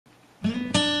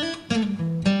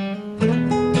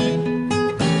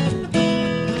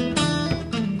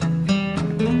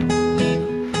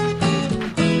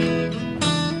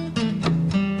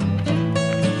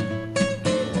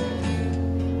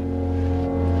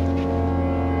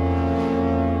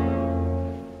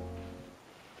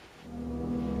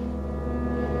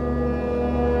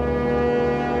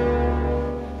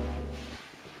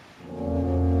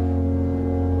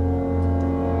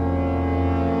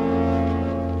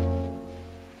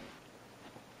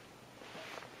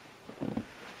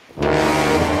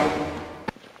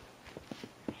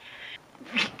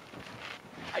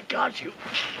got you.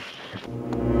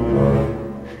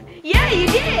 Yeah, you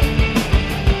did.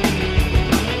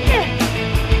 Yeah.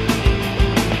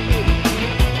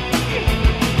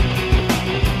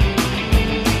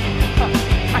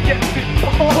 I can't.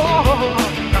 Oh,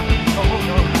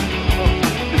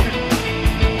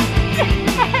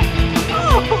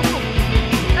 Oh,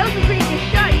 that was a pretty good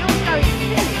shot. You almost got it.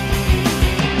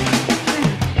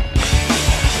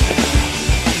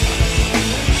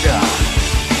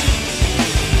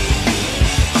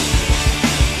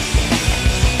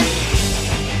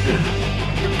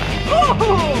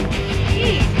 Oh,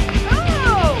 geez.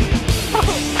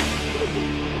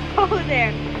 Oh,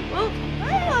 there. Oh,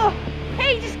 oh.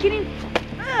 Hey, just kidding.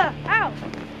 Ow.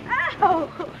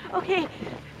 Ow. Okay.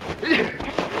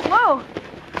 Whoa.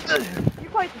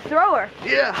 You're quite the thrower.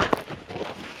 yeah.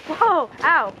 Whoa.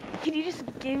 Ow. Can you just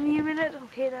give me a minute?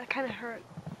 Okay, that kind of hurt.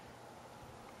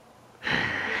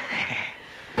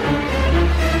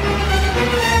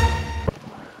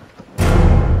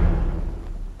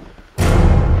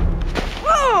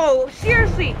 Whoa!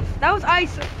 Seriously, that was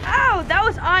ice. Ow! That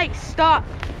was ice. Stop.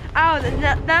 Ow!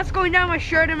 That's going down my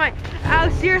shirt and my. Ow!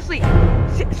 Seriously.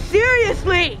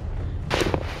 Seriously.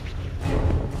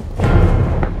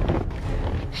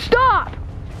 Stop.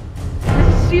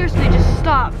 Seriously, just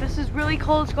stop. This is really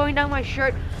cold. It's going down my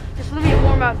shirt. Just let me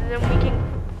warm up, and then we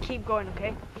can keep going.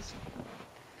 Okay?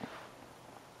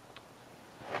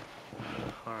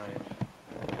 All right.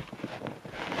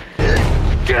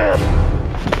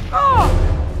 Oh!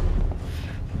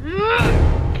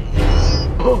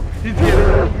 Oh, he's getting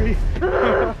angry.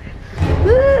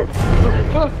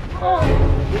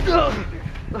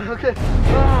 Okay.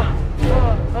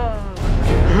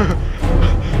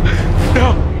 No.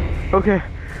 Okay.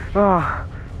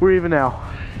 We're even now.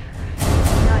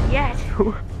 Not yet.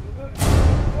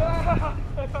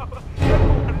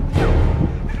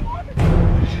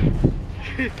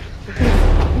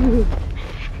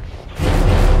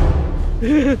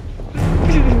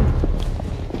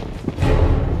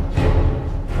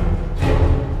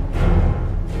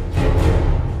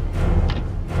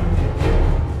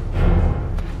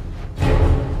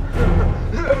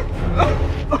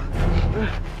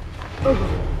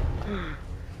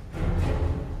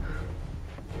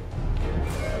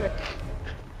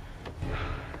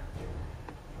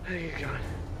 There you go.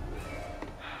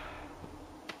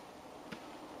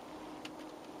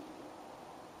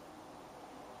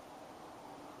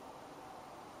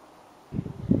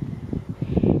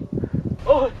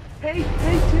 Oh, hey,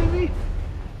 Timmy.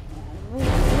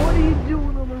 What are you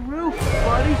doing on the roof,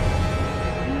 buddy?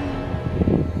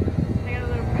 I got a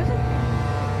little present.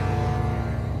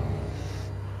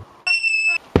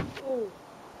 Oh.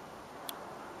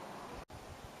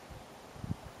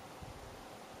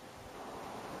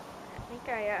 I think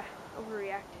I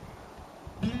overreacted.